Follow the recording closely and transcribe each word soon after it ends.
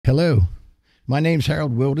Hello, my name's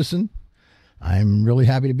Harold Wildeson. I'm really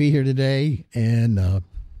happy to be here today, and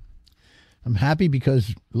I'm happy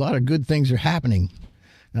because a lot of good things are happening.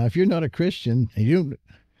 Now, if you're not a Christian and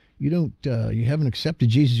you haven't accepted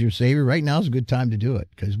Jesus your Savior, right now is a good time to do it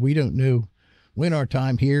because we don't know when our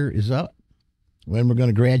time here is up, when we're going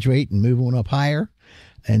to graduate and move on up higher,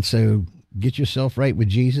 and so get yourself right with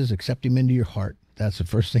Jesus, accept Him into your heart. That's the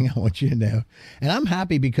first thing I want you to know, and I'm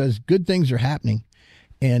happy because good things are happening.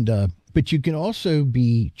 But you can also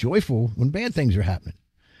be joyful when bad things are happening.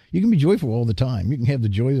 You can be joyful all the time. You can have the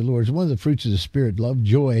joy of the Lord. It's one of the fruits of the Spirit: love,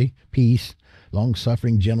 joy, peace,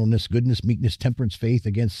 long-suffering, gentleness, goodness, meekness, temperance, faith.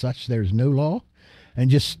 Against such there is no law.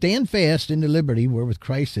 And just stand fast in the liberty wherewith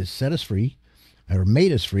Christ has set us free, or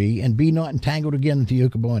made us free, and be not entangled again with the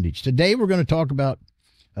yoke of bondage. Today we're going to talk about,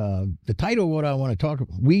 the title of what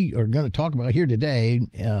we are going to talk about here today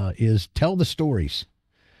is Tell the Stories.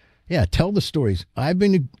 Yeah, tell the stories. I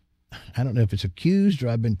don't know if it's accused or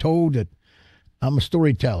I've been told that I'm a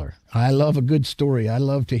storyteller. I love a good story. I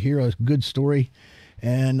love to hear a good story.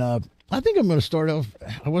 And I think I'm going to start off.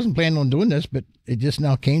 I wasn't planning on doing this, but it just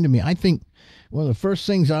now came to me. I think one of the first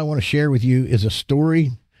things I want to share with you is a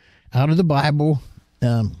story out of the Bible.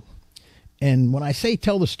 And when I say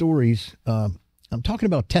tell the stories, I'm talking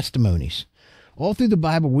about testimonies. All through the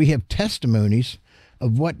Bible, we have testimonies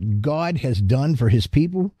of what God has done for His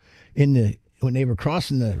people when they were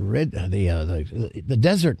crossing the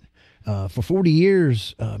desert for 40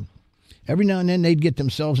 years. Every now and then they'd get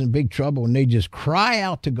themselves in big trouble and they'd just cry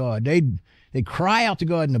out to God. They'd cry out to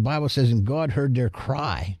God, and the Bible says, and God heard their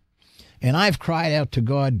cry. And I've cried out to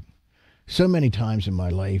God so many times in my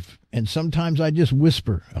life, and sometimes I just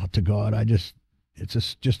whisper out to God.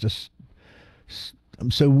 I'm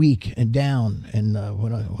so weak and down, and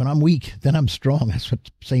when I'm weak, then I'm strong. That's what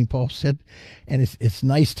St. Paul said, and it's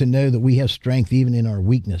nice to know that we have strength even in our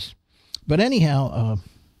weakness. But anyhow,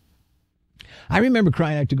 I remember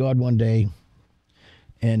crying out to God one day,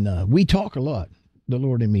 and we talk a lot, the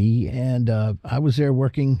Lord and me, and I was there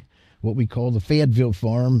working what we call the Fayetteville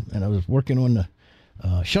farm, and I was working on the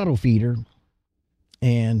shuttle feeder,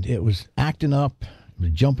 and it was acting up, it was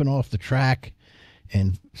jumping off the track.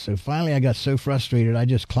 And so finally I got so frustrated, I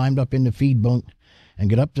just climbed up in the feed bunk and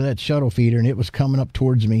got up to that shuttle feeder, and it was coming up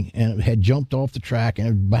towards me, and it had jumped off the track and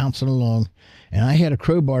it was bouncing along. And I had a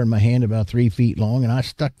crowbar in my hand about 3 feet long, and I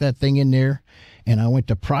stuck that thing in there, and I went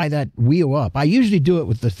to pry that wheel up. I usually do it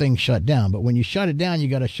with the thing shut down, but when you shut it down, you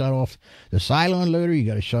got to shut off the silo loader, you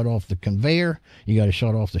got to shut off the conveyor, you got to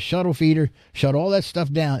shut off the shuttle feeder, shut all that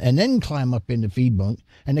stuff down, and then climb up in the feed bunk.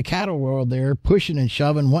 And the cattle were all there pushing and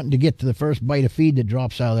shoving, wanting to get to the first bite of feed that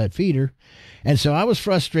drops out of that feeder. And so I was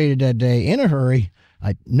frustrated that day, in a hurry.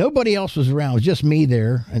 Nobody else was around. It was just me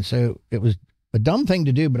there. And so it was a dumb thing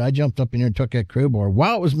to do, but I jumped up in there and took that crowbar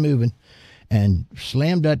while it was moving and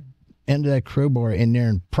slammed that end of that crowbar in there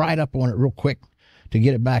and pried up on it real quick to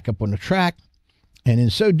get it back up on the track. And in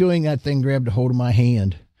so doing, that thing grabbed a hold of my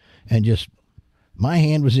hand, and just my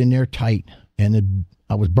hand was in there tight, and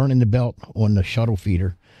I was burning the belt on the shuttle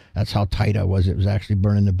feeder. That's how tight I was. It was actually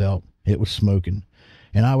burning the belt. It was smoking,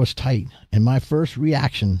 and I was tight. And my first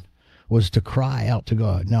reaction was to cry out to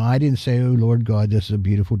God. Now, I didn't say, oh, Lord God, this is a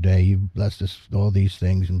beautiful day. You've blessed us with all these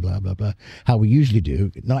things and blah, blah, blah, how we usually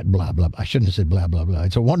do. Not blah, blah, blah. I shouldn't have said blah, blah, blah.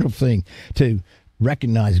 It's a wonderful thing to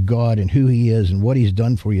recognize God and who He is and what He's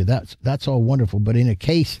done for you. That's all wonderful. But in a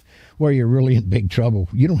case where you're really in big trouble,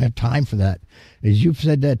 you don't have time for that. As you've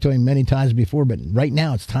said that to Him many times before, but right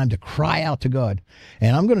now it's time to cry out to God.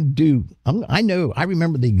 And I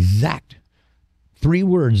remember the exact 3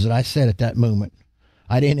 words that I said at that moment.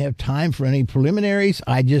 I didn't have time for any preliminaries.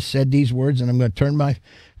 I just said these words, and I'm going to turn my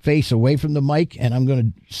face away from the mic, and I'm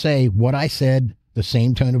going to say what I said, the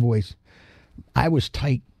same tone of voice. I was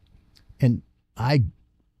tight, and I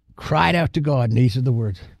cried out to God, and these are the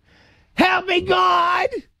words: help me, God!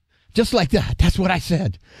 Just like that. That's what I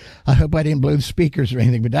said. I hope I didn't blow the speakers or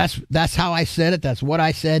anything, but that's how I said it. That's what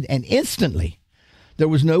I said, and instantly, there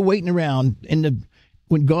was no waiting around.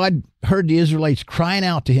 When God heard the Israelites crying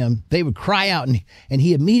out to Him, they would cry out, and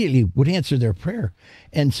He immediately would answer their prayer.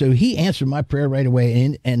 And so He answered my prayer right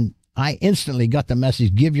away, and I instantly got the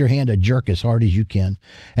message: give your hand a jerk as hard as you can.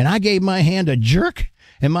 And I gave my hand a jerk,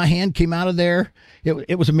 and my hand came out of there.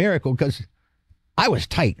 It was a miracle because I was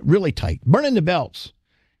tight, really tight, burning the belts.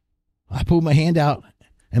 I pulled my hand out,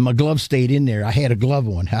 and my glove stayed in there. I had a glove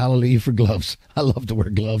on. Hallelujah for gloves. I love to wear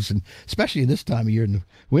gloves, and especially this time of year in the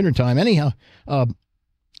wintertime. Anyhow,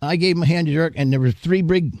 I gave my hand a jerk, and there were 4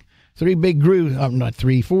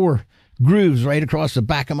 grooves right across the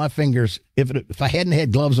back of my fingers. If I hadn't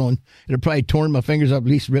had gloves on, it would probably torn my fingers up, at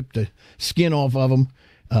least ripped the skin off of them.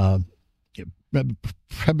 Uh,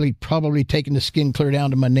 probably taking the skin clear down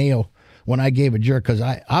to my nail when I gave a jerk, because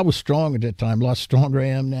I was strong at that time, a lot stronger I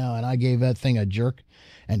am now, and I gave that thing a jerk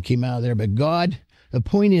and came out of there. But God, the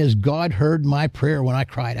point is, God heard my prayer when I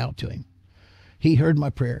cried out to him. He heard my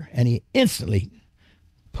prayer, and he instantly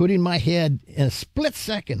put in my head in a split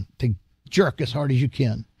second to jerk as hard as you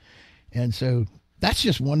can. And so that's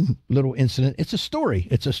just one little incident. It's a story.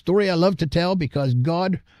 It's a story I love to tell because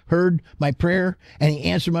God heard my prayer and he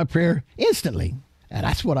answered my prayer instantly. And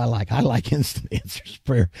that's what I like. I like instant answers to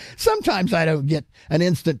prayer. Sometimes I don't get an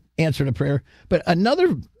instant answer to prayer. But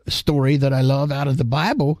another story that I love out of the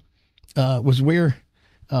Bible was where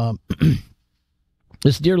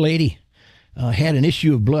this dear lady had an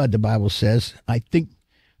issue of blood, the Bible says. I think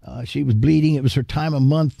she was bleeding. It was her time of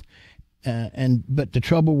month. But the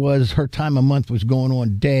trouble was her time of month was going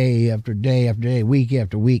on day after day after day, week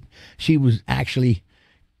after week. She was actually,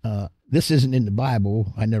 this isn't in the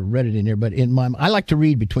Bible. I never read it in there, but I like to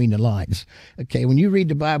read between the lines. Okay, when you read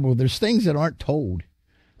the Bible, there's things that aren't told.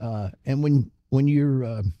 And when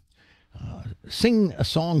you're sing a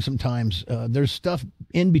song sometimes, there's stuff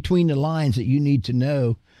in between the lines that you need to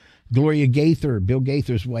know. Gloria Gaither, Bill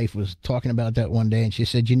Gaither's wife, was talking about that one day, and she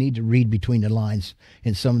said, you need to read between the lines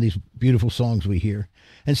in some of these beautiful songs we hear.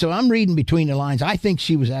 And so I'm reading between the lines. I think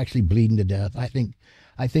she was actually bleeding to death. I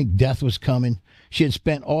think death was coming. She had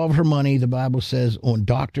spent all of her money, the Bible says, on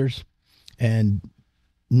doctors, and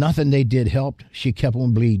nothing they did helped. She kept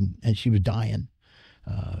on bleeding, and she was dying.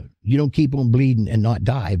 You don't keep on bleeding and not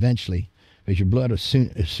die eventually, because your blood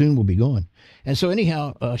soon will be gone. And so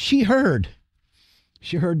anyhow, she heard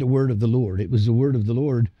the word of the Lord. It was the word of the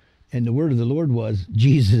Lord, and the word of the Lord was,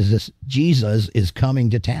 Jesus is coming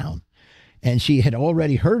to town. And she had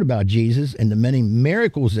already heard about Jesus and the many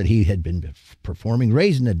miracles that he had been performing,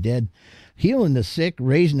 raising the dead, healing the sick,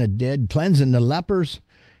 raising the dead, cleansing the lepers,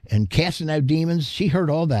 and casting out demons. She heard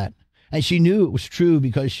all that, and she knew it was true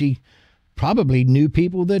because she probably knew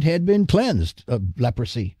people that had been cleansed of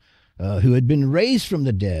leprosy, who had been raised from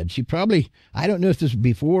the dead. She probably, I don't know if this was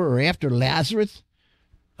before or after Lazarus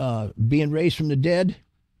being raised from the dead,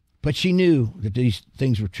 but she knew that these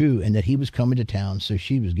things were true and that he was coming to town, so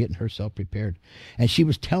she was getting herself prepared. And she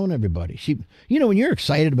was telling everybody. When you're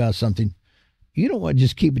excited about something, you don't want to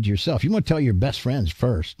just keep it to yourself. You want to tell your best friends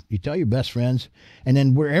first. You tell your best friends, and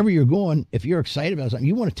then wherever you're going, if you're excited about something,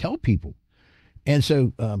 you want to tell people. And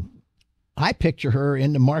so I picture her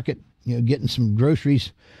in the market, getting some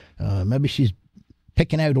groceries. Maybe she's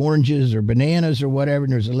picking out oranges or bananas or whatever,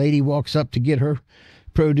 and there's a lady walks up to get her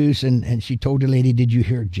produce, and she told the lady, did you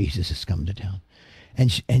hear Jesus is coming to town?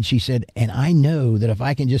 And she said, and I know that if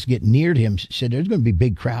I can just get near to him, she said, there's going to be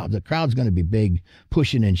big crowd. The crowd's going to be big,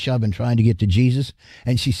 pushing and shoving, trying to get to Jesus.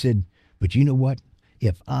 And she said, but you know what?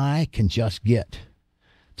 If I can just get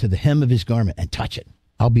to the hem of his garment and touch it,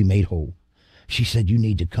 I'll be made whole. She said, you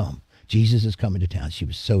need to come. Jesus is coming to town. She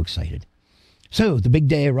was so excited. So the big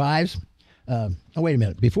day arrives. Wait a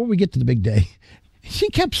minute. Before we get to the big day, she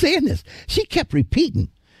kept saying this. She kept repeating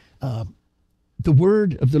the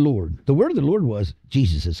word of the Lord. The word of the Lord was,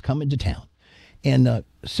 Jesus is coming to town. And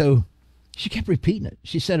so she kept repeating it.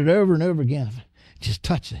 She said it over and over again. Just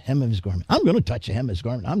touch the hem of his garment. I'm going to touch the hem of his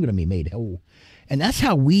garment. I'm going to be made whole. And that's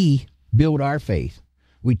how we build our faith.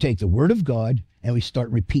 We take the word of God and we start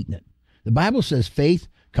repeating it. The Bible says faith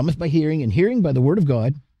cometh by hearing, and hearing by the word of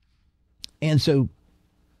God. And so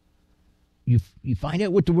you find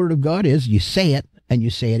out what the word of God is, you say it, and you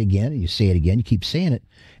say it again, and you say it again, you keep saying it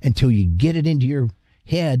until you get it into your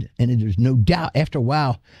head, and there's no doubt after a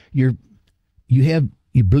while you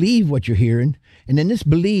believe what you're hearing, and then this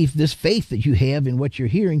belief, this faith that you have in what you're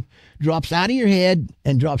hearing drops out of your head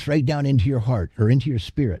and drops right down into your heart or into your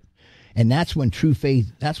spirit. And that's when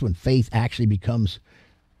faith actually becomes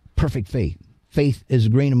perfect faith. Faith is a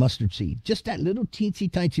grain of mustard seed. Just that little teensy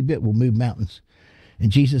tiny bit will move mountains. And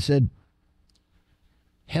Jesus said,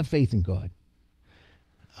 have faith in God.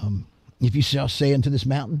 If you shall say unto this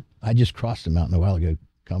mountain, I just crossed the mountain a while ago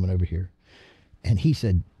coming over here. And he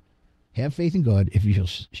said, have faith in God. If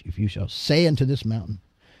you shall say unto this mountain,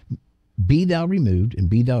 be thou removed and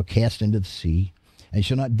be thou cast into the sea, and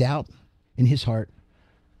shall not doubt in his heart,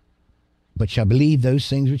 but shall believe those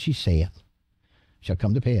things which he saith shall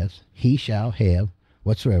come to pass, he shall have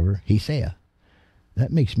whatsoever he saith.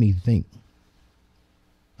 That makes me think,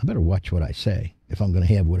 I better watch what I say if I'm going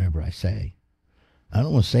to have whatever I say. I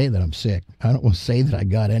don't want to say that I'm sick. I don't want to say that I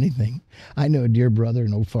got anything. I know a dear brother,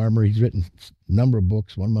 an old farmer. He's written a number of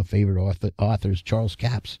books. One of my favorite authors, Charles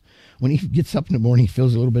Capps. When he gets up in the morning, he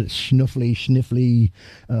feels a little bit sniffly,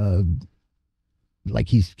 like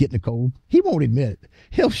he's getting a cold. He won't admit it.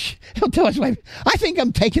 He'll tell his wife, I think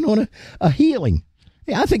I'm taking on a healing.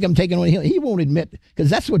 Yeah, I think I'm taking on a healing. He won't admit, because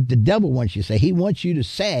that's what the devil wants you to say. He wants you to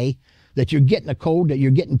say that you're getting a cold, that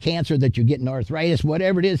you're getting cancer, that you're getting arthritis,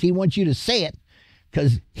 whatever it is. He wants you to say it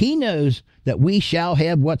because he knows that we shall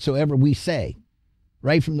have whatsoever we say,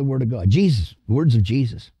 right from the word of God. Jesus, words of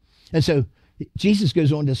Jesus. And so Jesus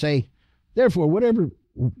goes on to say, therefore,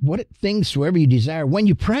 what things soever you desire, when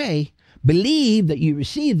you pray, believe that you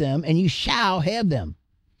receive them and you shall have them.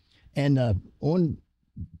 And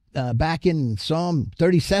back in Psalm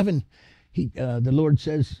 37, the Lord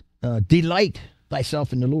says, delight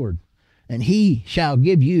thyself in the Lord, and he shall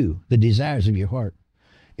give you the desires of your heart.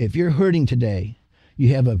 If you're hurting today,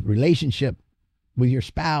 you have a relationship with your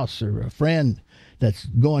spouse or a friend that's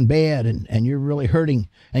going bad, and you're really hurting,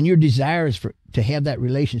 and your desire is to have that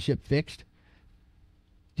relationship fixed,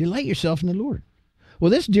 delight yourself in the Lord. Well,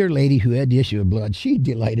 this dear lady who had the issue of blood, she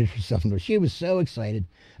delighted herself in the Lord. She was so excited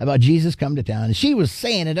about Jesus coming to town, and she was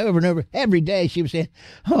saying it over and over. Every day she was saying,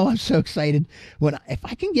 oh, I'm so excited if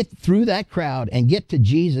I can get through that crowd and get to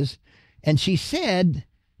Jesus. And she said,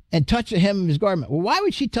 and touch the hem of his garment. Well, why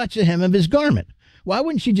would she touch the hem of his garment? Why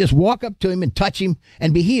wouldn't she just walk up to him and touch him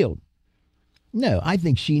and be healed? No, I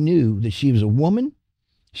think she knew that she was a woman.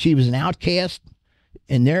 She was an outcast.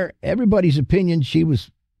 In everybody's opinion, she was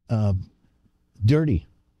dirty,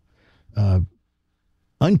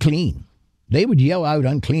 unclean. They would yell out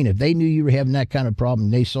unclean. If they knew you were having that kind of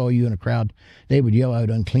problem, they saw you in a crowd, they would yell out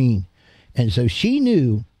unclean. And so she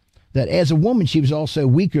knew that as a woman, she was also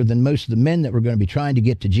weaker than most of the men that were going to be trying to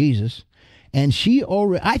get to Jesus. And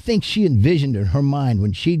I think she envisioned in her mind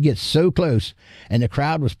when she'd get so close and the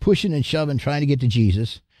crowd was pushing and shoving, trying to get to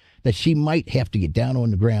Jesus, that she might have to get down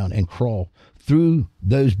on the ground and crawl through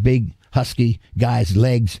those big husky guys'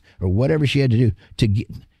 legs or whatever she had to do to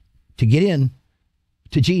get in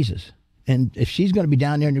to Jesus. And if she's going to be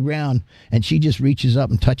down there on the ground and she just reaches up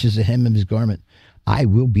and touches the hem of his garment, I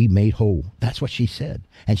will be made whole. That's what she said.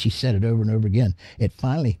 And she said it over and over again. It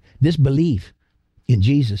finally, this belief in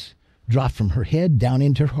Jesus dropped from her head down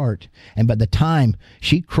into her heart. And by the time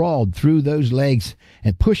she crawled through those legs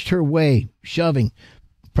and pushed her way, shoving,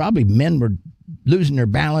 probably men were losing their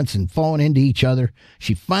balance and falling into each other,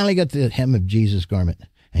 she finally got to the hem of Jesus' garment,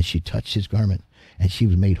 and she touched his garment, and she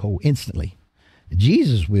was made whole instantly.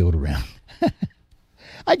 Jesus wheeled around.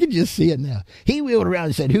 I can just see it now. He wheeled around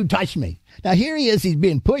and said, who touched me? Now here he is. He's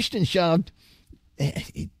being pushed and shoved,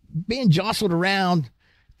 being jostled around,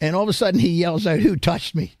 and all of a sudden he yells out, who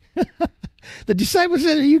touched me? The disciples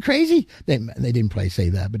said, are you crazy? They didn't probably say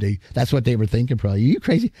that, but that's what they were thinking probably. Are you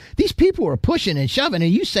crazy? These people are pushing and shoving,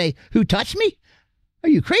 and you say, who touched me? Are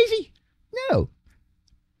you crazy? No.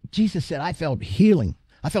 Jesus said, I felt healing.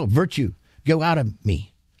 I felt virtue go out of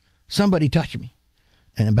me. Somebody touched me.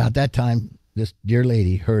 And about that time, this dear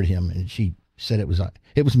lady heard him, and she said, it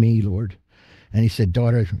was me, Lord. And he said,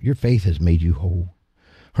 daughter, your faith has made you whole.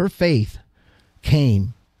 Her faith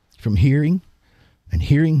came from hearing, and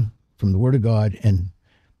hearing from the word of God, and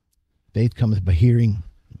faith cometh by hearing,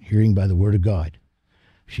 hearing by the word of God.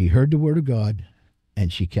 She heard the word of God,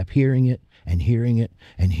 and she kept hearing it and hearing it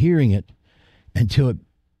and hearing it until it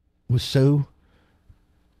was so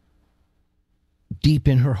deep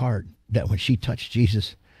in her heart that when she touched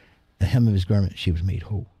Jesus, the hem of his garment, she was made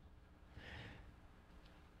whole.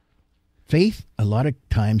 Faith a lot of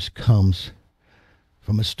times comes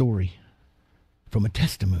from a story, from a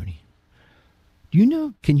testimony. Do you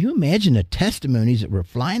know, can you imagine the testimonies that were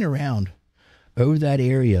flying around over that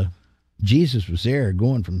area? Jesus was there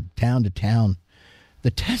going from town to town.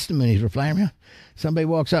 The testimonies were flying around. Somebody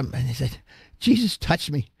walks up and they said, Jesus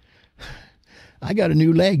touched me. I got a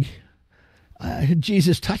new leg.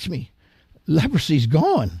 Jesus touched me. Leprosy's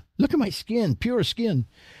gone. Look at my skin, pure skin.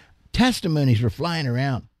 Testimonies were flying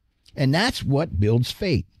around. And that's what builds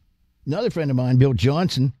faith. Another friend of mine, Bill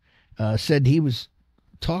Johnson, said he was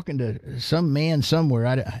talking to some man somewhere.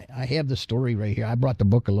 I have the story right here. I brought the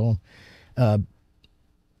book along.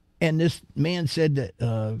 And this man said that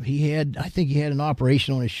I think he had an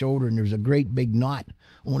operation on his shoulder, and there was a great big knot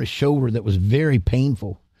on his shoulder that was very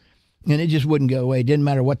painful. And it just wouldn't go away. It didn't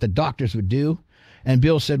matter what the doctors would do. And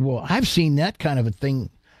Bill said, well, I've seen that kind of a thing.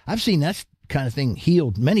 I've seen that kind of thing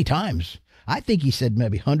healed many times. I think he said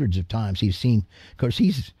maybe hundreds of times he's seen, because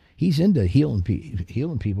he's into healing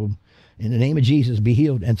people. In the name of Jesus, be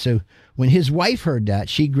healed. And so when his wife heard that,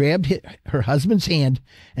 she grabbed her husband's hand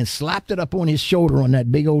and slapped it up on his shoulder, on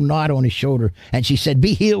that big old knot on his shoulder. And she said,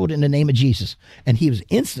 be healed in the name of Jesus. And he was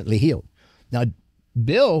instantly healed. Now,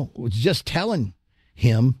 Bill was just telling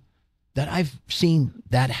him that I've seen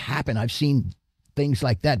that happen. I've seen things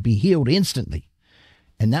like that be healed instantly.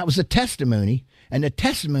 And that was a testimony. And the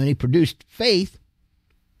testimony produced faith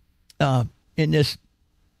in this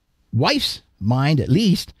wife's mind, at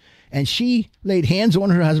least. And she laid hands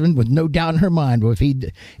on her husband with no doubt in her mind. Well,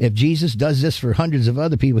 if Jesus does this for hundreds of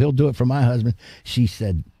other people, he'll do it for my husband. She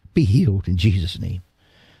said, be healed in Jesus' name.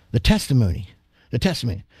 The testimony.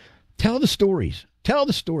 Tell the stories.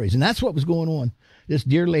 And that's what was going on. This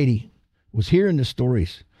dear lady was hearing the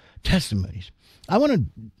stories, testimonies. I want to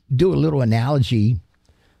do a little analogy.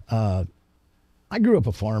 I grew up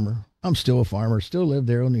a farmer. I'm still a farmer, still live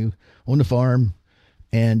there on the farm.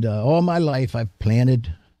 And all my life I've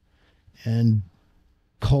planted and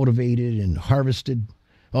cultivated and harvested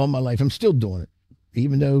all my life. I'm still doing it.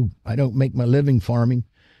 Even though I don't make my living farming,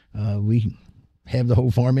 we have the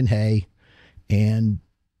whole farm in hay, and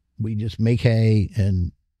we just make hay,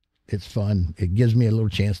 and it's fun. It gives me a little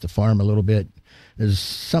chance to farm a little bit. There's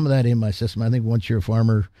some of that in my system. I think once you're a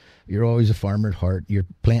farmer, you're always a farmer at heart. You're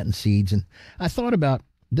planting seeds. And I thought about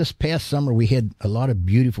this past summer, we had a lot of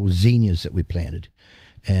beautiful zinnias that we planted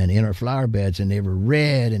and in our flower beds, and they were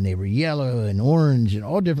red and they were yellow and orange and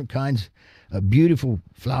all different kinds of beautiful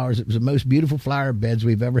flowers. It was the most beautiful flower beds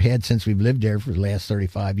we've ever had since we've lived there for the last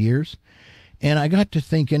 35 years. And I got to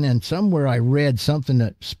thinking, and somewhere I read something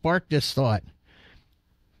that sparked this thought.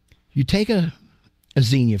 You take a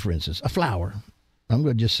zinnia, for instance, a flower. I'm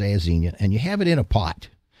going to just say a zinnia, and you have it in a pot.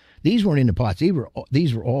 These weren't in the pots.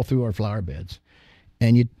 These were all through our flower beds.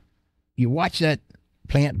 And you watch that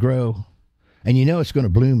plant grow, and you know it's going to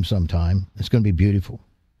bloom sometime. It's going to be beautiful.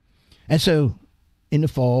 And so in the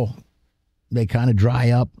fall, they kind of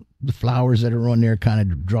dry up. The flowers that are on there kind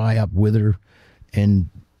of dry up, wither, and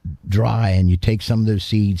dry. And you take some of those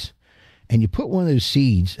seeds, and you put one of those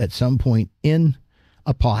seeds at some point in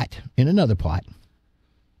a pot, in another pot,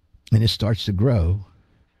 and it starts to grow.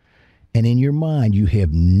 And in your mind, you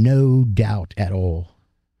have no doubt at all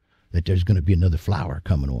that there's going to be another flower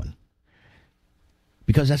coming on.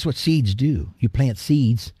 Because that's what seeds do. You plant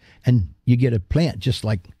seeds, and you get a plant just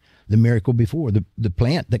like the miracle before. The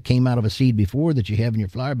plant that came out of a seed before that you have in your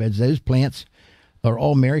flower beds, those plants are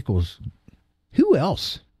all miracles. Who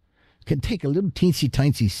else can take a little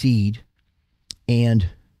teensy-tiny seed and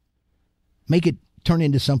make it turn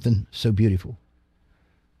into something so beautiful?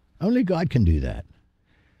 Only God can do that.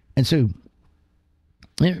 And so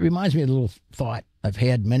it reminds me of a little thought I've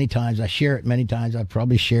had many times. I share it many times. I've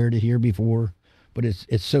probably shared it here before, but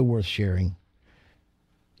it's so worth sharing.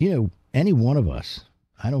 You know, any one of us,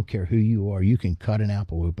 I don't care who you are, you can cut an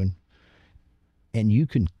apple open, and you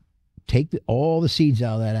can take all the seeds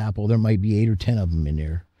out of that apple. There might be 8 or 10 of them in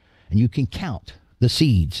there, and you can count the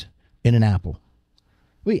seeds in an apple.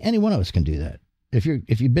 Any one of us can do that. If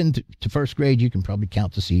you've been to first grade, you can probably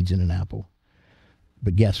count the seeds in an apple.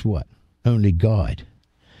 But guess what? Only God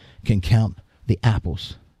can count the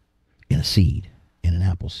apples in a seed, in an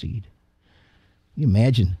apple seed. You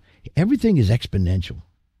imagine, everything is exponential.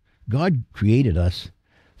 God created us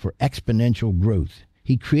for exponential growth.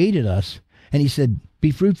 He created us, and he said,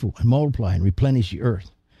 be fruitful and multiply and replenish the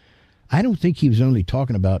earth. I don't think he was only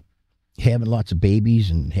talking about having lots of babies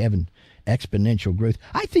and having exponential growth.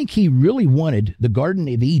 I think he really wanted the Garden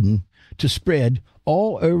of Eden to spread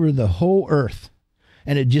all over the whole earth.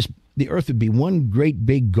 And the earth would be one great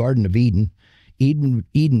big Garden of Eden.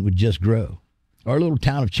 Eden would just grow. Our little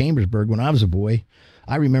town of Chambersburg, when I was a boy,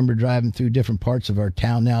 I remember driving through different parts of our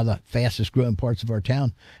town, now the fastest growing parts of our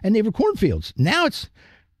town, and they were cornfields. Now it's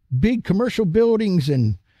big commercial buildings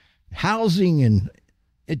and housing, and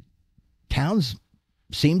towns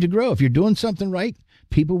seem to grow. If you're doing something right,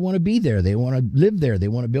 people want to be there. They want to live there. They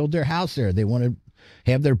want to build their house there. They want to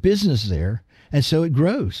have their business there. And so it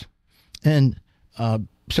grows. And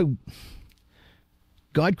so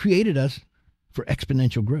God created us for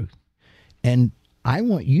exponential growth. And I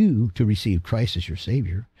want you to receive Christ as your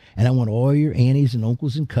Savior. And I want all your aunties and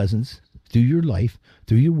uncles and cousins, through your life,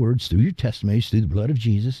 through your words, through your testimonies, through the blood of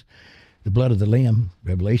Jesus, the blood of the Lamb,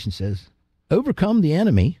 Revelation says, overcome the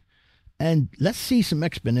enemy. And let's see some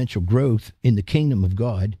exponential growth in the kingdom of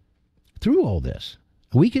God through all this.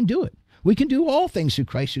 We can do it. We can do all things through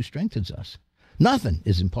Christ who strengthens us. Nothing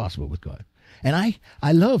is impossible with God. And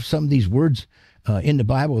I love some of these words in the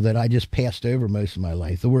Bible that I just passed over most of my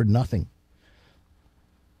life. The word nothing.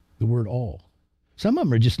 The word all. Some of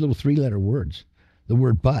them are just little 3-letter words. The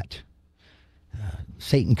word but.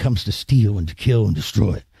 Satan comes to steal and to kill and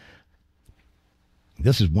destroy.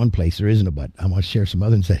 This is one place there isn't a but. I want to share some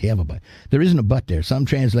others that have a but. There isn't a but there. Some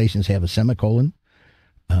translations have a semicolon.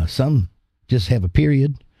 Some just have a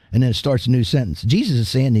period. And then it starts a new sentence. Jesus is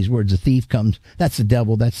saying these words, the thief comes, that's the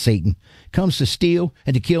devil, that's Satan, comes to steal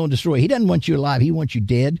and to kill and destroy. He doesn't want you alive. He wants you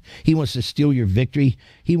dead. He wants to steal your victory.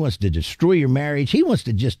 He wants to destroy your marriage. He wants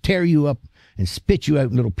to just tear you up and spit you out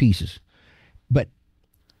in little pieces. But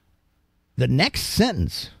the next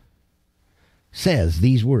sentence says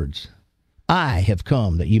these words, I have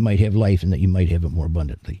come that you might have life and that you might have it more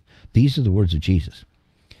abundantly. These are the words of Jesus.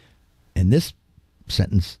 And this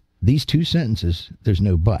sentence, these two sentences, there's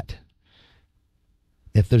no but.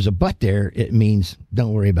 If there's a but there, it means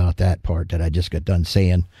don't worry about that part that I just got done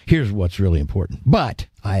saying. Here's what's really important. But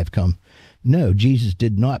I have come. No, Jesus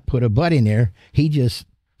did not put a but in there. He just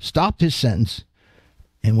stopped his sentence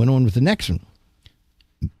and went on with the next one.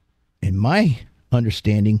 In my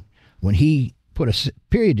understanding, when he put a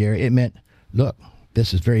period there, it meant, look,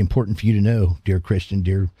 this is very important for you to know, dear Christian,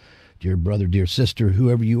 dear brother, dear sister,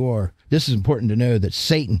 whoever you are. This is important to know that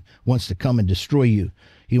Satan wants to come and destroy you.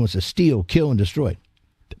 He wants to steal, kill, and destroy.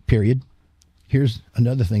 Period. Here's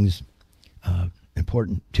another thing that's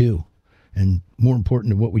important too, and more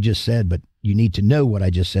important than what we just said, but you need to know what I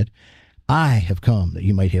just said. I have come that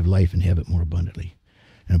you might have life and have it more abundantly.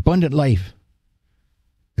 An abundant life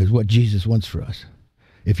is what Jesus wants for us.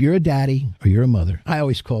 If you're a daddy or you're a mother, I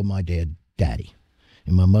always called my dad daddy,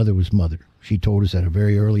 and my mother was mother. She told us at a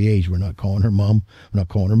very early age, we're not calling her mom, we're not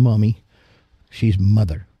calling her mommy. She's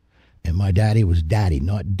mother. And my daddy was daddy,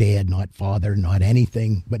 not dad, not father, not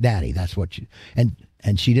anything but daddy. That's what she, and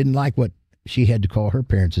she didn't like what she had to call her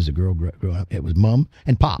parents as a girl growing up. It was mom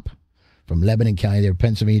and pop. From Lebanon County, they were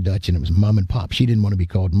Pennsylvania Dutch, and it was mom and pop. She didn't want to be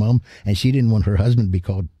called mom, and she didn't want her husband to be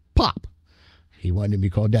called pop. He wanted to be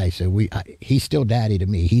called daddy. So he's still daddy to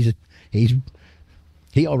me. He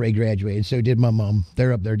already graduated. So did my mom.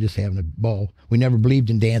 They're up there just having a ball. We never believed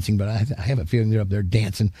in dancing, but I have a feeling they're up there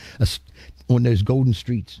dancing on those golden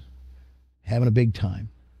streets, having a big time.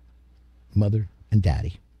 Mother and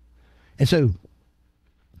daddy. And so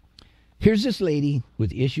here's this lady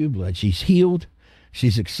with the issue of blood. She's healed.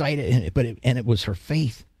 She's excited, and it was her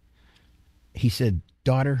faith. He said,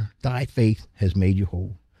 daughter, thy faith has made you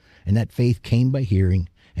whole. And that faith came by hearing,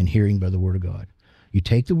 and hearing by the word of God. You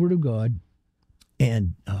take the word of God,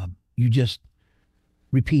 and you just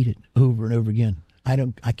repeat it over and over again.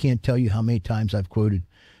 I can't tell you how many times I've quoted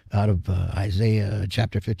out of Isaiah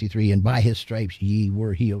chapter 53, and by his stripes ye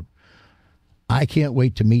were healed. I can't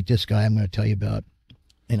wait to meet this guy I'm going to tell you about.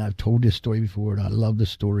 And I've told this story before, and I love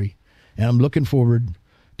this story. And I'm looking forward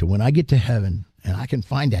to when I get to heaven and I can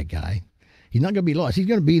find that guy. He's not going to be lost. He's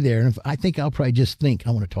going to be there. And I think I'll probably just think,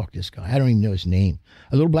 I want to talk to this guy. I don't even know his name.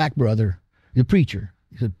 A little black brother. He's a preacher.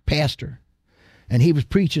 He's a pastor. And he was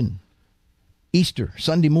preaching Easter,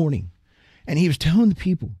 Sunday morning. And he was telling the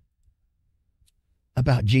people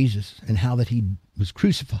about Jesus and how that he was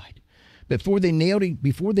crucified. Before they nailed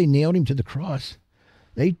him to the cross,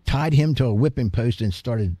 they tied him to a whipping post and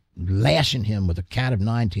started lashing him with a cat of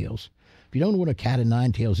nine tails. If you don't know what a cat of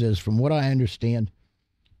nine tails is, from what I understand,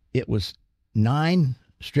 it was 9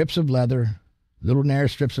 strips of leather, little narrow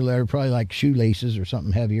strips of leather, probably like shoelaces or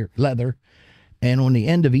something heavier, leather. And on the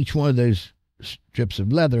end of each one of those strips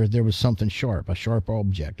of leather, there was something sharp, a sharp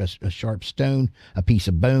object, a sharp stone, a piece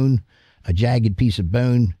of bone, a jagged piece of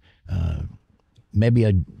bone, maybe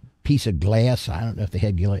a piece of glass. I don't know if they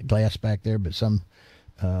had glass back there, but some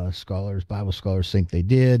Bible scholars think they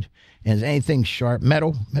did. And anything sharp,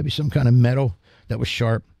 metal, maybe some kind of metal that was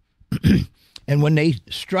sharp. And when they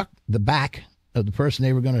struck the back of the person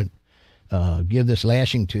they were going to give this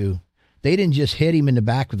lashing to, they didn't just hit him in the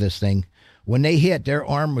back with this thing. When they hit, they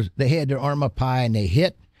had their arm up high, and they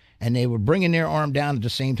hit, and they were bringing their arm down at the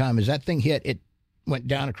same time. As that thing hit, it went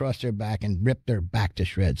down across their back and ripped their back to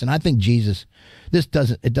shreds. And I think Jesus, it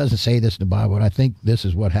doesn't say this in the Bible, but I think this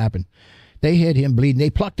is what happened. They had him bleeding. They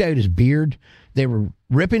plucked out his beard. They were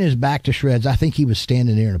ripping his back to shreds. I think he was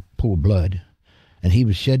standing there in a pool of blood, and he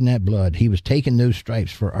was shedding that blood. He was taking those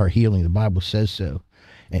stripes for our healing. The Bible says so.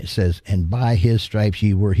 And it says, and by his stripes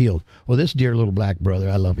ye were healed. Well, this dear little black brother,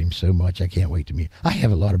 I love him so much. I can't wait to meet him. I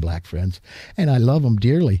have a lot of black friends, and I love them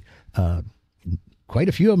dearly. Quite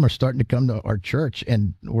a few of them are starting to come to our church,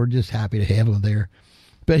 and we're just happy to have them there.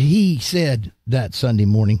 But he said that Sunday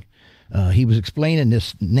morning, he was explaining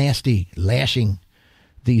this nasty lashing,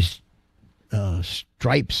 these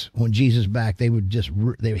stripes on Jesus' back. They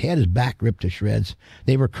had his back ripped to shreds.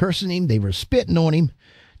 They were cursing him. They were spitting on him.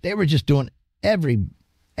 They were just doing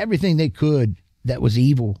everything they could that was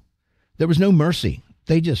evil. There was no mercy.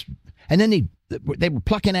 And then they were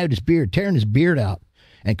plucking out his beard, tearing his beard out,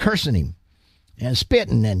 and cursing him, and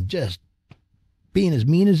spitting, and just being as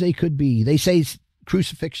mean as they could be. They say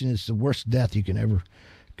crucifixion is the worst death you could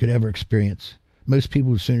ever experience. Most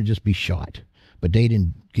people would sooner just be shot, but they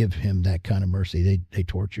didn't give him that kind of mercy. They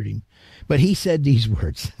tortured him. But he said these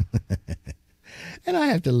words, and I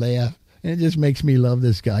have to laugh, and it just makes me love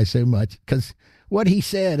this guy so much, because what he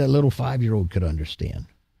said, a little 5-year-old could understand.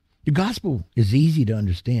 The gospel is easy to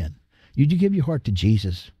understand. You give your heart to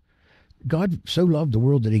Jesus. God so loved the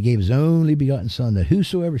world that he gave his only begotten Son, that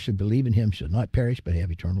whosoever should believe in him should not perish but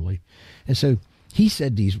have eternal life. And so he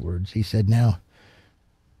said these words. He said, now,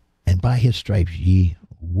 and by his stripes ye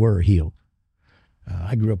were healed.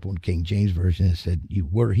 I grew up on King James Version, and it said, you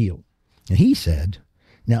were healed. And he said,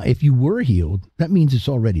 now, if you were healed, that means it's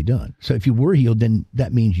already done. So if you were healed, then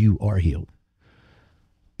that means you are healed.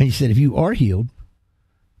 And he said, if you are healed,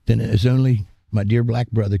 then it is only my dear black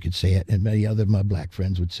brother could say it, and many other of my black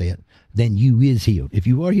friends would say it, then you is healed. If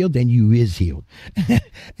you are healed, then you is healed.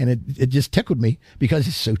 And it just tickled me, because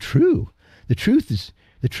it's so true. The truth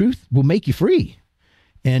will make you free.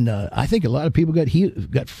 And I think a lot of people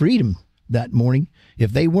got freedom that morning.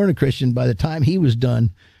 If they weren't a Christian, by the time he was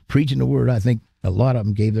done preaching the word, I think a lot of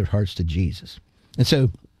them gave their hearts to Jesus. And so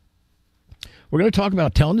we're going to talk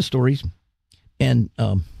about telling the stories. And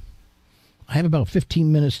I have about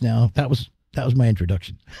 15 minutes now. That was my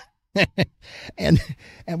introduction. and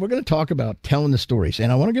we're going to talk about telling the stories.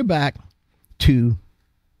 And I want to go back to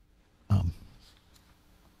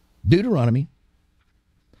Deuteronomy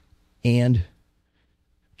and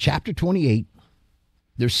chapter 28.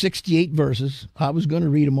 There's 68 verses. I was going to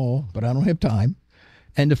read them all, but I don't have time.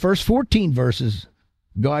 And the first 14 verses,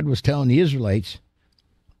 God was telling the Israelites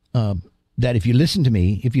that if you listen to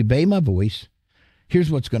me, if you obey my voice,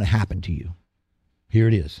 here's what's going to happen to you. Here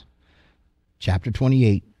it is. Chapter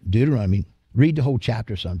 28, Deuteronomy. Read the whole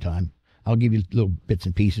chapter sometime. I'll give you little bits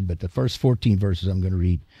and pieces, but the first 14 verses I'm going to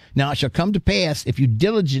read. Now it shall come to pass, if you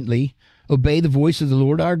diligently obey the voice of the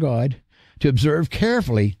Lord our God, to observe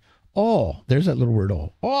carefully all, there's that little word,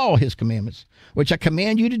 all his commandments, which I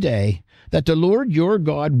command you today, that the Lord your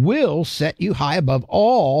God will set you high above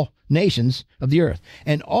all nations of the earth.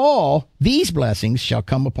 And all these blessings shall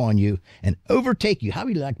come upon you and overtake you. How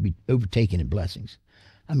would you like to be overtaken in blessings?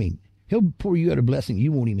 I mean, he'll pour you out a blessing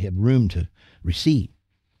you won't even have room to receive.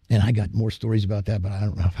 And I got more stories about that, but I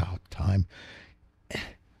don't have time.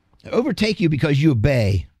 Overtake you because you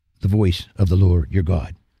obey the voice of the Lord your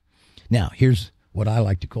God. Now, here's what I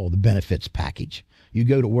like to call the benefits package. You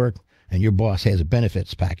go to work and your boss has a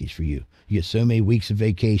benefits package for you. You get so many weeks of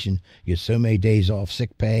vacation. You get so many days off,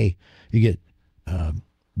 sick pay. You get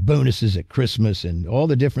bonuses at Christmas and all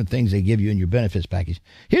the different things they give you in your benefits package.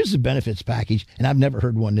 Here's the benefits package, and I've never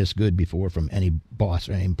heard one this good before from any boss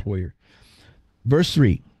or any employer. Verse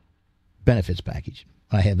 3, benefits package.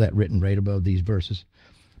 I have that written right above these verses.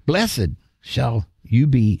 Blessed shall you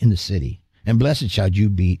be in the city, and blessed shall you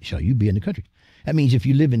be in the country. That means if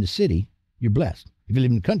you live in the city, you're blessed. If you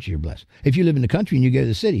live in the country, you're blessed. If you live in the country and you go to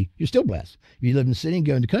the city, you're still blessed. If you live in the city and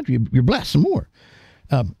go in the country, you're blessed some more.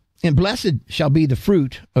 And blessed shall be the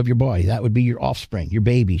fruit of your body. That would be your offspring, your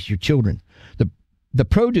babies, your children. The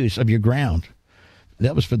produce of your ground.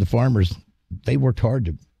 That was for the farmers. They worked hard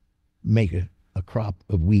to make a crop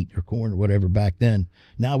of wheat or corn or whatever back then.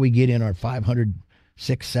 Now we get in our $500,000,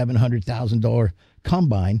 $600,000, $700,000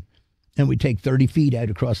 combine, and we take 30 feet out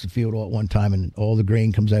across the field all at one time, and all the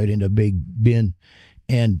grain comes out into a big bin,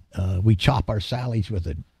 and we chop our sallies with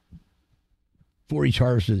a 4-inch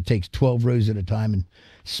harvester that takes 12 rows at a time and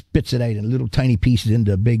spits it out in little tiny pieces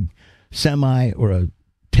into a big semi or a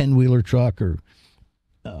 10-wheeler truck or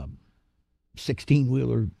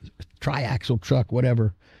 16-wheeler triaxle truck,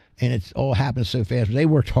 whatever. And it's all happens so fast. They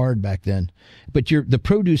worked hard back then. But the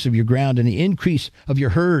produce of your ground and the increase of your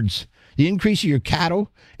herds, the increase of your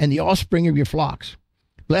cattle, and the offspring of your flocks.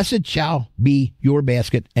 Blessed shall be your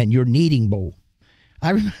basket and your kneading bowl.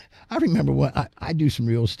 I remember when I do some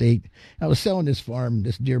real estate. I was selling this farm,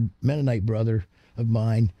 this dear Mennonite brother of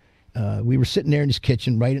mine. We were sitting there in his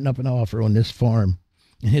kitchen writing up an offer on this farm.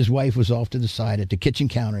 And his wife was off to the side at the kitchen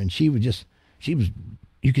counter. And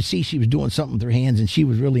you could see she was doing something with her hands, and she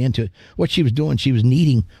was really into it. What she was doing, she was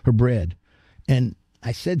kneading her bread. And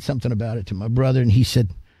I said something about it to my brother, and he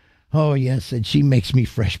said, oh, yes, said she makes me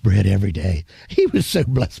fresh bread every day. He was so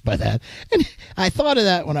blessed by that. And I thought of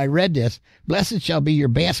that when I read this. Blessed shall be your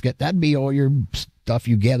basket. That'd be all your stuff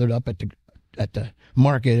you gathered up at the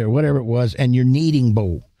market or whatever it was, and your kneading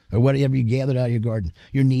bowl or whatever you gathered out of your garden,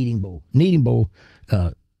 your kneading bowl. Kneading bowl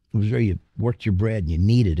was where you worked your bread and you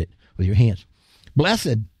kneaded it with your hands.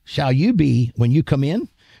 Blessed shall you be when you come in,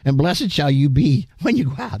 and blessed shall you be when you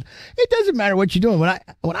go out. It doesn't matter what you're doing.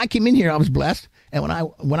 When I came in here, I was blessed. And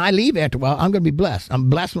when I leave after a while, I'm going to be blessed. I'm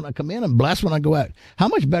blessed when I come in. I'm blessed when I go out. How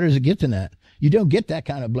much better does it get than that? You don't get that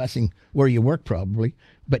kind of blessing where you work probably,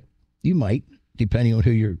 but you might, depending on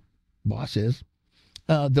who your boss is.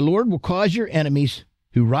 The Lord will cause your enemies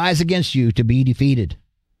who rise against you to be defeated.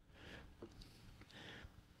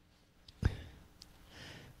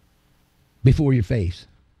 Before your face.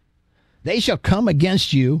 They shall come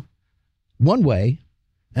against you one way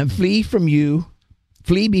and flee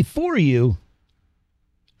before you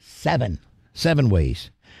seven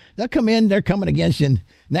ways. They'll come in, they're coming against you, and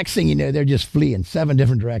next thing you know, they're just fleeing 7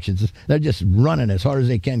 different directions. They're just running as hard as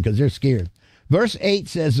they can because they're scared. Verse 8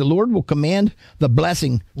 says, the Lord will command the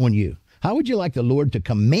blessing on you. How would you like the Lord to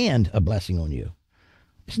command a blessing on you?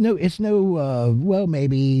 It's no, well,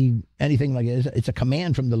 maybe anything like it. It's a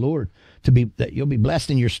command from the Lord that you'll be blessed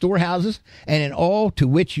in your storehouses and in all to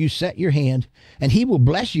which you set your hand, and he will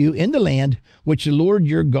bless you in the land which the Lord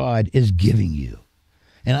your God is giving you.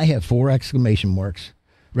 And I have 4 exclamation marks,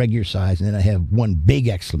 regular size, and then I have 1 big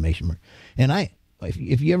exclamation mark. And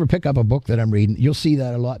if you ever pick up a book that I'm reading, you'll see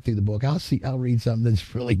that a lot through the book. I'll read something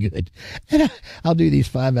that's really good, and I'll do these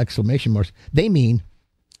 5 exclamation marks. They mean,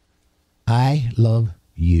 I love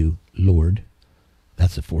you, Lord.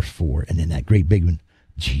 That's the first 4. And then that great big one,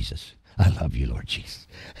 Jesus. I love you, Lord Jesus.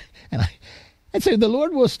 And so the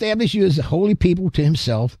Lord will establish you as a holy people to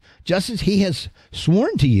himself, just as he has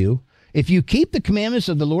sworn to you. If you keep the commandments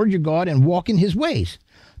of the Lord your God and walk in his ways,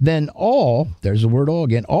 then there's the word all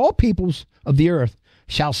again, all peoples of the earth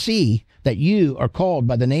shall see that you are called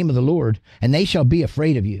by the name of the Lord, and they shall be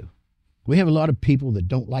afraid of you. We have a lot of people that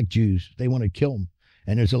don't like Jews. They want to kill them.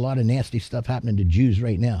 And there's a lot of nasty stuff happening to Jews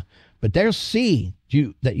right now. But they'll see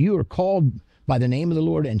that you are called by the name of the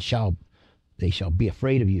Lord, and they shall be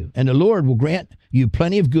afraid of you. And the Lord will grant you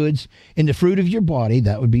plenty of goods in the fruit of your body,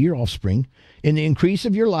 that would be your offspring, in the increase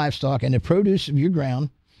of your livestock and the produce of your ground,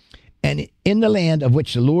 and in the land of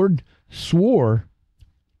which the Lord swore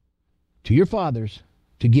to your fathers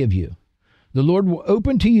to give you. The Lord will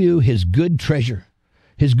open to you his good treasure,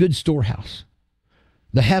 his good storehouse,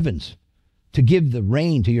 the heavens, to give the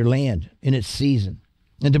rain to your land in its season,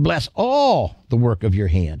 and to bless all the work of your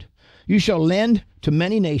hand. You shall lend to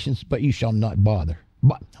many nations, but you shall not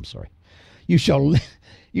You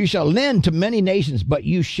shall lend to many nations, but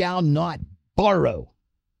you shall not borrow.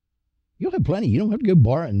 You'll have plenty. You don't have to go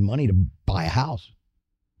borrowing money to buy a house.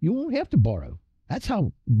 You won't have to borrow. That's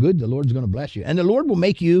how good the Lord's going to bless you. And the Lord will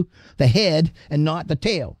make you the head and not the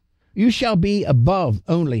tail. You shall be above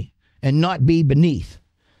only and not be beneath.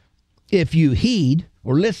 If you heed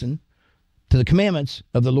or listen to the commandments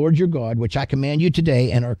of the Lord your God, which I command you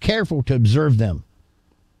today, and are careful to observe them.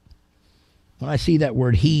 When I see that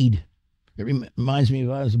word heed, it reminds me of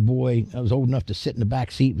when I was a boy. I was old enough to sit in the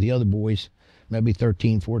back seat with the other boys, maybe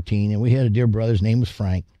 13, 14, and we had a dear brother. His name was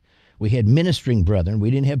Frank. We had ministering brethren.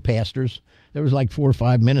 We didn't have pastors. There was like 4 or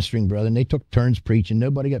 5 ministering brethren. They took turns preaching.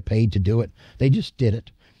 Nobody got paid to do it. They just did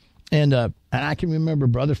it. And I can remember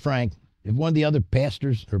Brother Frank, if one of the other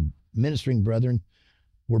pastors or ministering brethren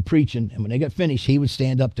were preaching, and when they got finished, he would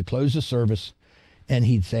stand up to close the service, and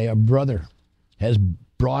he'd say, our brother has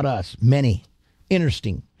brought us many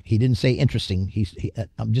interesting. He didn't say interesting.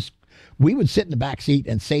 We would sit in the back seat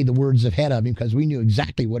and say the words ahead of him because we knew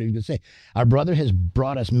exactly what he was going to say. Our brother has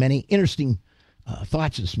brought us many interesting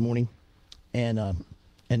thoughts this morning. And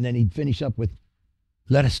then he'd finish up with,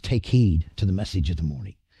 let us take heed to the message of the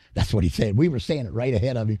morning. That's what he said. We were saying it right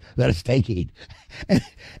ahead of him. Let us take heed. And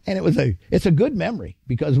it's a good memory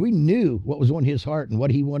because we knew what was on his heart and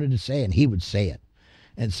what he wanted to say, and he would say it.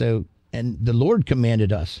 And the Lord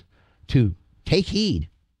commanded us to take heed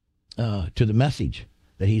to the message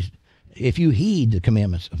that if you heed the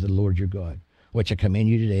commandments of the Lord your God, which I command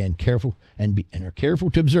you today, and are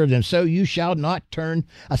careful to observe them, so you shall not turn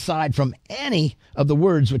aside from any of the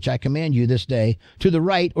words which I command you this day, to the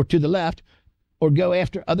right or to the left, or go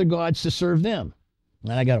after other gods to serve them.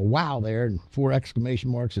 And I got a wow there, and 4 exclamation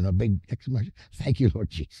marks and a big exclamation. Thank you, Lord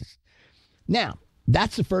Jesus. Now,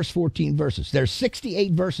 that's the first 14 verses. There's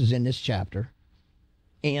 68 verses in this chapter.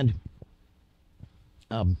 And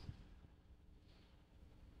the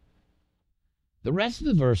rest of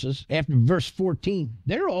the verses, after verse 14,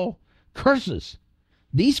 they're all curses.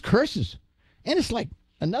 These curses. And it's like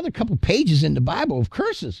another couple pages in the Bible of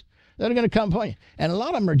curses that are going to come upon you. And a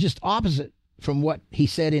lot of them are just opposite from what he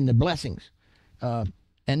said in the blessings. And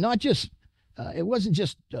not just, it wasn't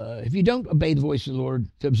just, if you don't obey the voice of the Lord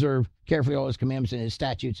to observe carefully all his commandments and his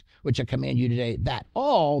statutes, which I command you today, that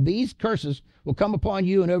all these curses will come upon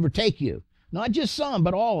you and overtake you. Not just some,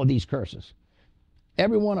 but all of these curses.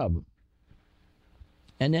 Every one of them.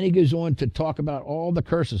 And then he goes on to talk about all the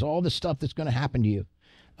curses, all the stuff that's going to happen to you.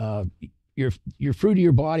 Your fruit of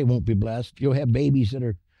your body won't be blessed. You'll have babies that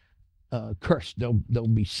are cursed. They'll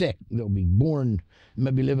be sick. They'll be born,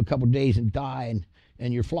 maybe live a couple of days and die.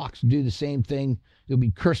 And your flocks do the same thing. You'll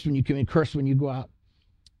be cursed when you come in, cursed when you go out.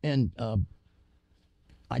 And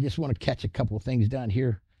I just want to catch a couple of things down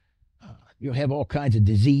here. You'll have all kinds of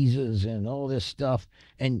diseases and all this stuff.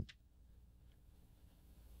 And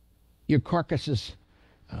your carcasses,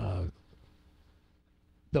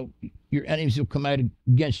 your enemies will come out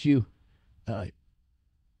against you.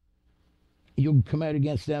 You'll come out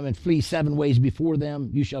against them and flee 7 ways before them.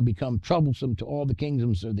 You shall become troublesome to all the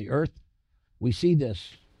kingdoms of the earth. We see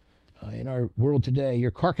this in our world today.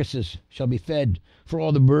 Your carcasses shall be fed for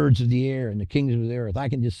all the birds of the air and the kingdoms of the earth. I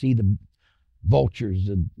can just see the vultures,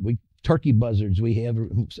 turkey buzzards we have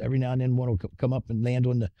every now and then. One will come up and land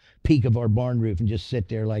on the peak of our barn roof and just sit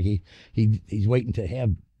there like he's waiting to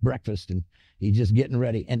have breakfast, and he's just getting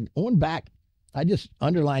ready. And on back, I just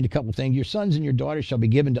underlined a couple things. Your sons and your daughters shall be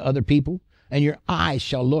given to other people, and your eyes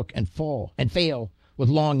shall look and fall and fail with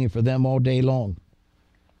longing for them all day long.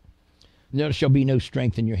 There shall be no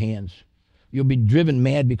strength in your hands. You'll be driven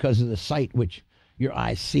mad because of the sight which your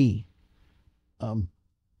eyes see.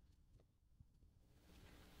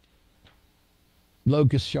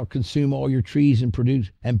 Locusts shall consume all your trees and produce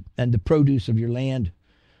and the produce of your land.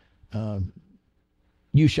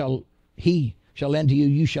 He shall lend to you,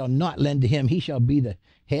 you shall not lend to him. He shall be the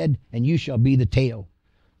head, and you shall be the tail.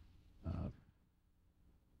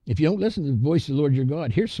 If you don't listen to the voice of the Lord your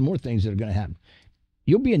God, here's some more things that are going to happen.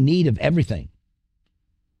 You'll be in need of everything.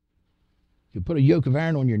 You'll put a yoke of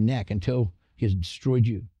iron on your neck until he has destroyed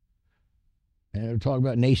you. And it'll talk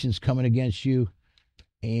about nations coming against you.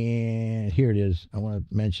 And here it is. I want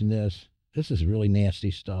to mention this. This is really nasty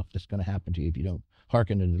stuff that's going to happen to you if you don't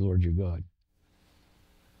hearken to the Lord your God.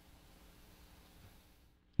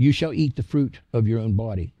 You shall eat the fruit of your own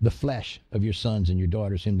body, the flesh of your sons and your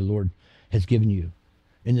daughters whom the Lord has given you,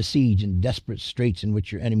 in the siege and desperate straits in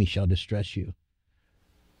which your enemy shall distress you.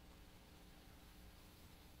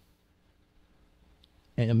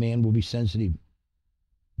 And a man will be sensitive.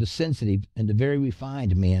 The sensitive and the very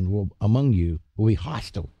refined man among you will be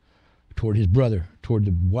hostile toward his brother, toward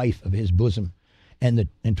the wife of his bosom, and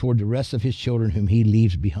toward the rest of his children whom he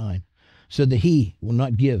leaves behind, so that he will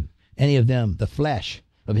not give any of them the flesh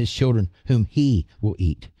of his children whom he will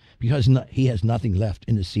eat, because he has nothing left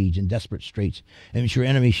in the siege and desperate straits, and which your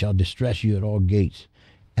enemy shall distress you at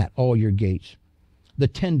all your gates. The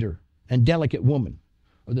tender and delicate woman,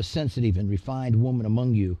 or the sensitive and refined woman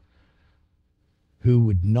among you, who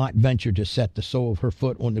would not venture to set the sole of her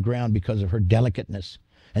foot on the ground because of her delicateness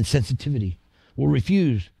and sensitivity, will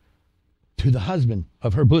refuse to the husband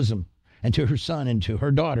of her bosom, and to her son and to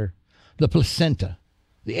her daughter, the placenta,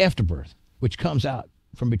 the afterbirth, which comes out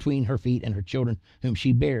from between her feet and her children whom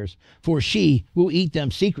she bears. For she will eat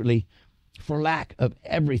them secretly for lack of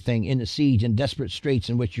everything in the siege and desperate straits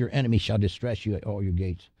in which your enemy shall distress you at all your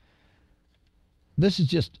gates. This is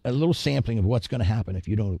just a little sampling of what's going to happen if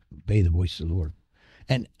you don't obey the voice of the Lord.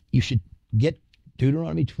 And you should get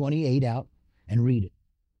Deuteronomy 28 out and read it.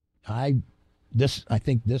 I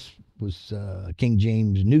think this was King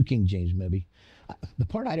James, New King James maybe. The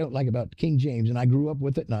part I don't like about King James, and I grew up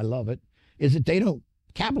with it and I love it, is that they don't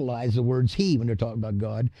capitalize the words he when they're talking about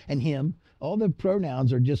God and him. All the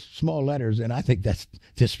pronouns are just small letters, and I think that's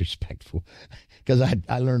disrespectful because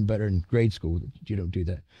I learned better in grade school that you don't do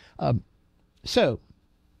that. So,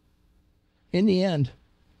 in the end,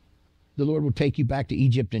 the Lord will take you back to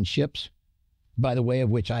Egypt in ships, by the way of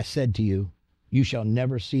which I said to you, you shall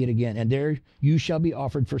never see it again. And there you shall be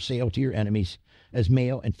offered for sale to your enemies as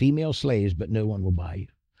male and female slaves, but no one will buy you.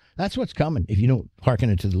 That's what's coming if you don't hearken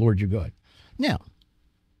unto the Lord your God. Now,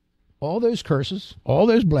 all those curses, all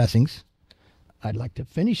those blessings, I'd like to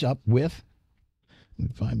finish up with, let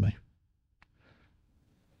me find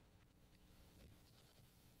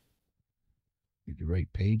the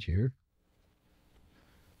right page here.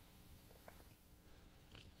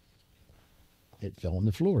 It fell on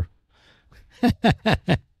the floor.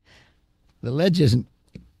 The ledge isn't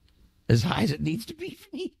as high as it needs to be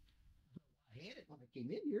for me. I had it when I came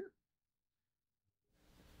in here.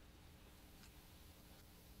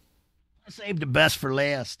 I saved the best for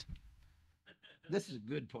last. This is a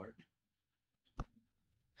good part.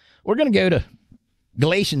 We're going to go to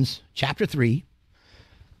Galatians chapter 3.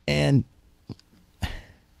 And,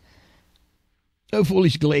 O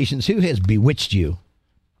foolish Galatians, who has bewitched you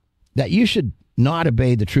that you should not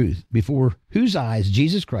obey the truth, before whose eyes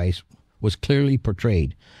Jesus Christ was clearly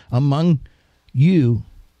portrayed among you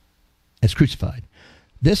as crucified?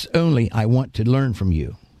 This only I want to learn from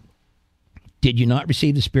you. Did you not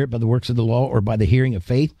receive the Spirit by the works of the law or by the hearing of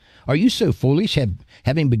faith? Are you so foolish?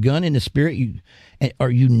 Having begun in the Spirit,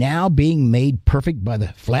 are you now being made perfect by the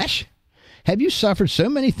flesh? Have you suffered so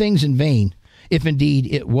many things in vain, if indeed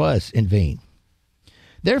it was in vain?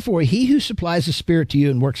 Therefore, he who supplies the Spirit to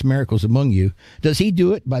you and works miracles among you, does he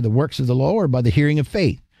do it by the works of the law or by the hearing of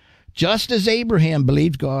faith? Just as Abraham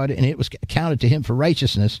believed God, and it was accounted to him for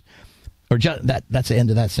righteousness. That's the end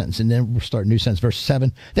of that sentence, and then we'll start a new sentence, verse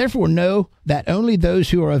 7. Therefore know that only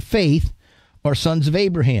those who are of faith are sons of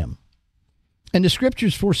Abraham. And the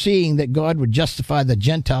scriptures, foreseeing that God would justify the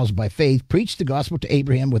Gentiles by faith, preached the gospel to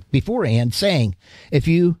Abraham beforehand, saying, in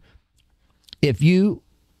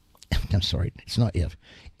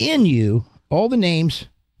you, all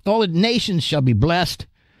the nations shall be blessed,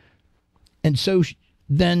 and so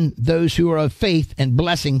then those who are of faith and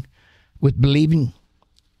blessing with believing.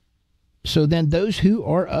 So then those who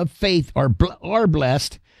are of faith are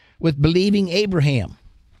blessed with believing Abraham.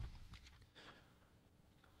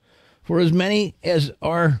 For as many as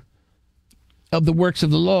are of the works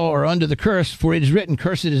of the law are under the curse, for it is written,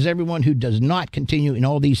 cursed is everyone who does not continue in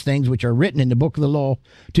all these things which are written in the book of the law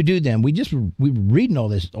to do them. We were reading all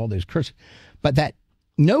those curses, but that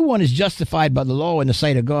no one is justified by the law in the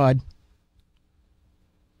sight of God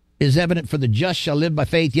is evident, for the just shall live by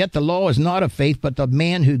faith. Yet the law is not of faith, but the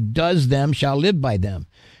man who does them shall live by them.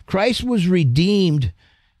 Christ was redeemed.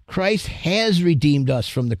 Christ has redeemed us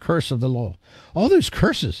from the curse of the law. All those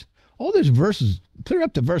curses, all those verses, clear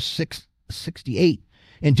up to verse 68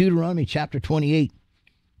 in Deuteronomy chapter 28.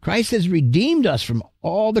 Christ has redeemed us from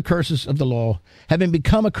all the curses of the law, having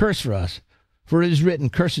become a curse for us. For it is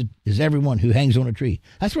written, cursed is everyone who hangs on a tree.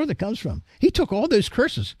 That's where that comes from. He took all those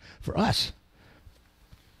curses for us.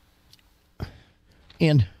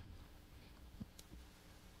 And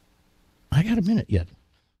I got a minute yet,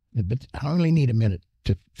 but I only need a minute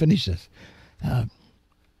to finish this.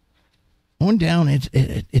 On down,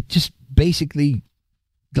 it just basically,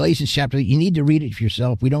 Galatians chapter, you need to read it for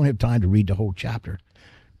yourself. We don't have time to read the whole chapter.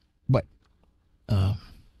 But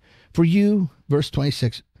for you, verse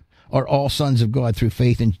 26, are all sons of God through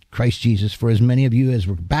faith in Christ Jesus. For as many of you as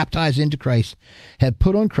were baptized into Christ have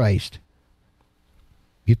put on Christ.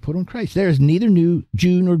 You've put on Christ. There is neither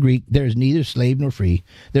Jew nor Greek. There is neither slave nor free.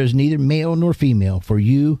 There is neither male nor female. For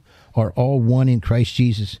you are all one in Christ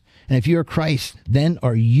Jesus. And if you are Christ, then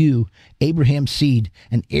are you Abraham's seed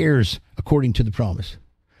and heirs according to the promise.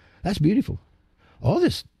 That's beautiful. All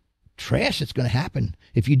this trash that's going to happen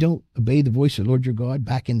if you don't obey the voice of the Lord your God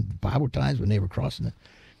back in Bible times when they were crossing it.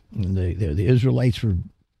 And the Israelites were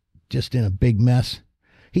just in a big mess.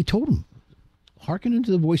 He told them, hearken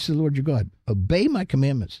unto the voice of the Lord your God. Obey my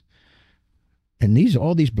commandments. And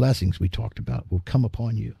all these blessings we talked about will come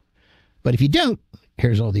upon you. But if you don't,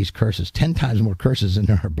 here's all these curses, 10 times more curses than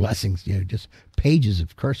there are blessings, just pages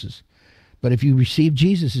of curses. But if you receive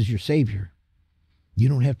Jesus as your Savior, you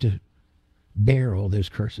don't have to bear all those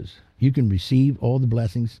curses. You can receive all the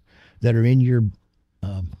blessings that are in your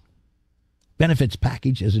benefits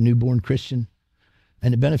package as a newborn Christian.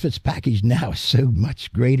 And the benefits package now is so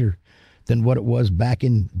much greater than what it was back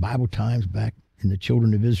in Bible times, back in the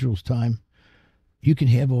children of Israel's time. You can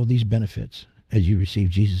have all these benefits as you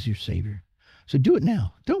receive Jesus your Savior. So do it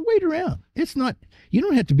now. Don't wait around. You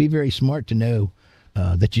don't have to be very smart to know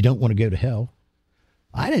that you don't want to go to hell.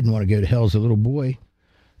 I didn't want to go to hell as a little boy.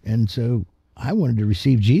 And so I wanted to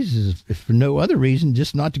receive Jesus if for no other reason,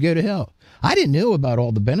 just not to go to hell. I didn't know about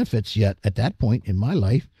all the benefits yet at that point in my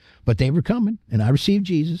life, but they were coming, and I received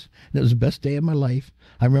Jesus. And it was the best day of my life.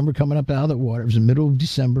 I remember coming up out of the water. It was the middle of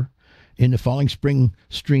December in the Falling Spring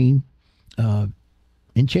stream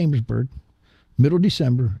in Chambersburg. Middle of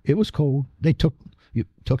December. It was cold. They took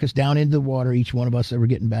us down into the water, each one of us that were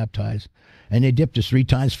getting baptized, and they dipped us 3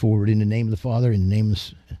 times forward in the name of the Father, in the name of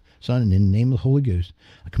the Son, and in the name of the Holy Ghost.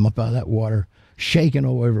 I come up out of that water, shaking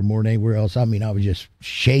all over more than anywhere else. I mean, I was just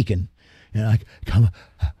shaking. And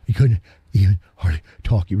you couldn't even hardly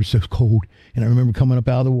talk. You were so cold. And I remember coming up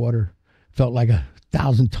out of the water, felt like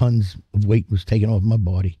 1,000 tons of weight was taken off my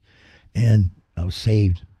body. And I was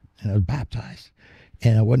saved, and I was baptized.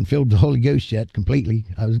 And I wasn't filled with the Holy Ghost yet completely.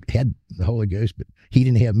 Had the Holy Ghost, but he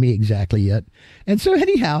didn't have me exactly yet. And so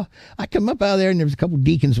anyhow, I come up out of there, and there was a couple of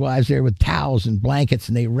deacons' wives there with towels and blankets,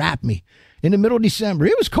 and they wrapped me in the middle of December.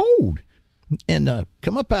 It was cold. And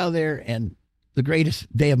come up out of there, and the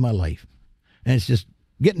greatest day of my life. And it's just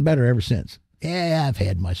getting better ever since. Yeah, I've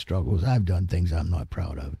had my struggles. I've done things I'm not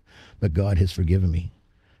proud of. But God has forgiven me.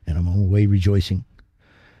 And I'm on my way rejoicing.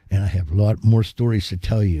 And I have a lot more stories to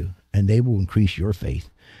tell you. And they will increase your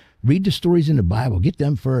faith. Read the stories in the Bible. Get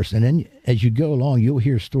them first. And then as you go along, you'll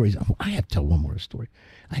hear stories. I have to tell one more story.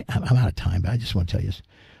 I'm out of time, but I just want to tell you this.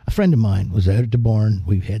 A friend of mine was out at the barn.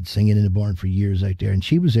 We've had singing in the barn for years out there. And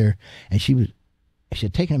she was there, and she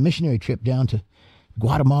had taken a missionary trip down to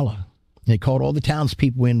Guatemala. And they called all the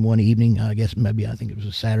townspeople in one evening. I think it was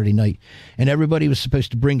a Saturday night. And everybody was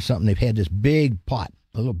supposed to bring something. They've had this big pot,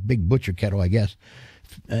 a little big butcher kettle, I guess.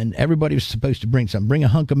 And everybody was supposed to bring something. Bring a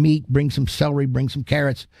hunk of meat, bring some celery, bring some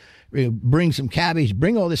carrots, bring some cabbage,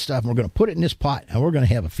 bring all this stuff, and we're going to put it in this pot, and we're going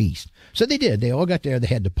to have a feast. So they did. They all got there. They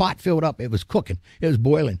had the pot filled up. It was cooking. It was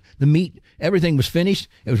boiling. The meat, everything was finished.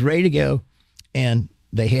 It was ready to go. And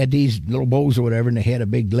they had these little bowls or whatever, and they had a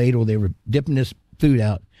big ladle. They were dipping this food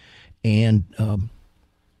out, and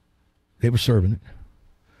they were serving it.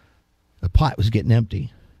 The pot was getting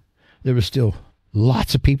empty. There was still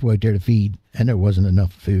lots of people out there to feed, and there wasn't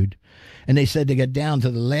enough food. And they said they got down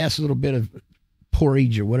to the last little bit of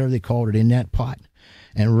porridge or whatever they called it in that pot.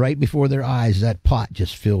 And right before their eyes, that pot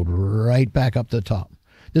just filled right back up to the top.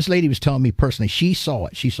 This lady was telling me personally, she saw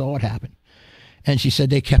it. She saw it happen. And she said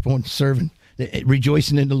they kept on serving,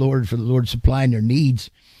 rejoicing in the Lord for the Lord supplying their needs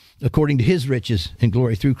according to his riches and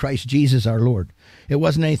glory through Christ Jesus our Lord. It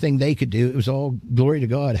wasn't anything they could do. It was all glory to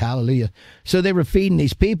God. Hallelujah. So they were feeding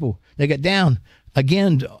these people. They got down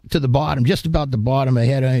again to the bottom, just about the bottom. They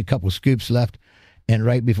had only a couple of scoops left. And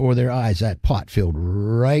right before their eyes, that pot filled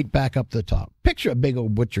right back up to the top. Picture a big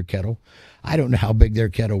old butcher kettle. I don't know how big their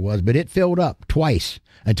kettle was, but it filled up twice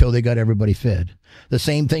until they got everybody fed. The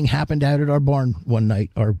same thing happened out at our barn one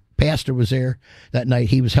night. Our pastor was there that night.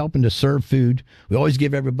 He was helping to serve food. We always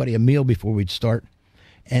give everybody a meal before we'd start.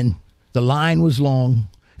 And the line was long.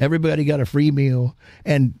 Everybody got a free meal.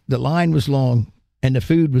 And the line was long. And the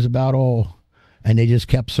food was about all. And they just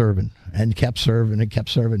kept serving and kept serving and kept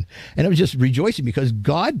serving. And it was just rejoicing because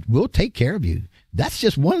God will take care of you. That's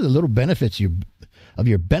just one of the little benefits of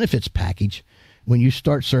your benefits package when you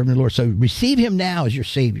start serving the Lord. So receive him now as your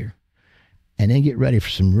Savior and then get ready for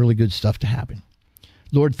some really good stuff to happen.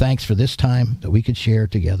 Lord, thanks for this time that we could share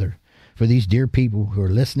together, for these dear people who are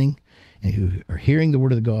listening and who are hearing the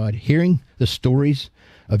word of God, hearing the stories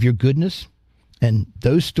of your goodness, and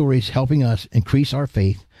those stories helping us increase our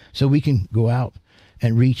faith so we can go out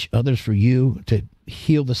and reach others for you, to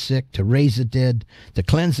heal the sick, to raise the dead, to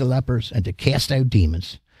cleanse the lepers, and to cast out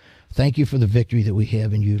demons. Thank you for the victory that we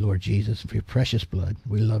have in you, Lord Jesus, and for your precious blood.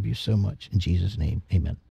 We love you so much. In Jesus' name, amen.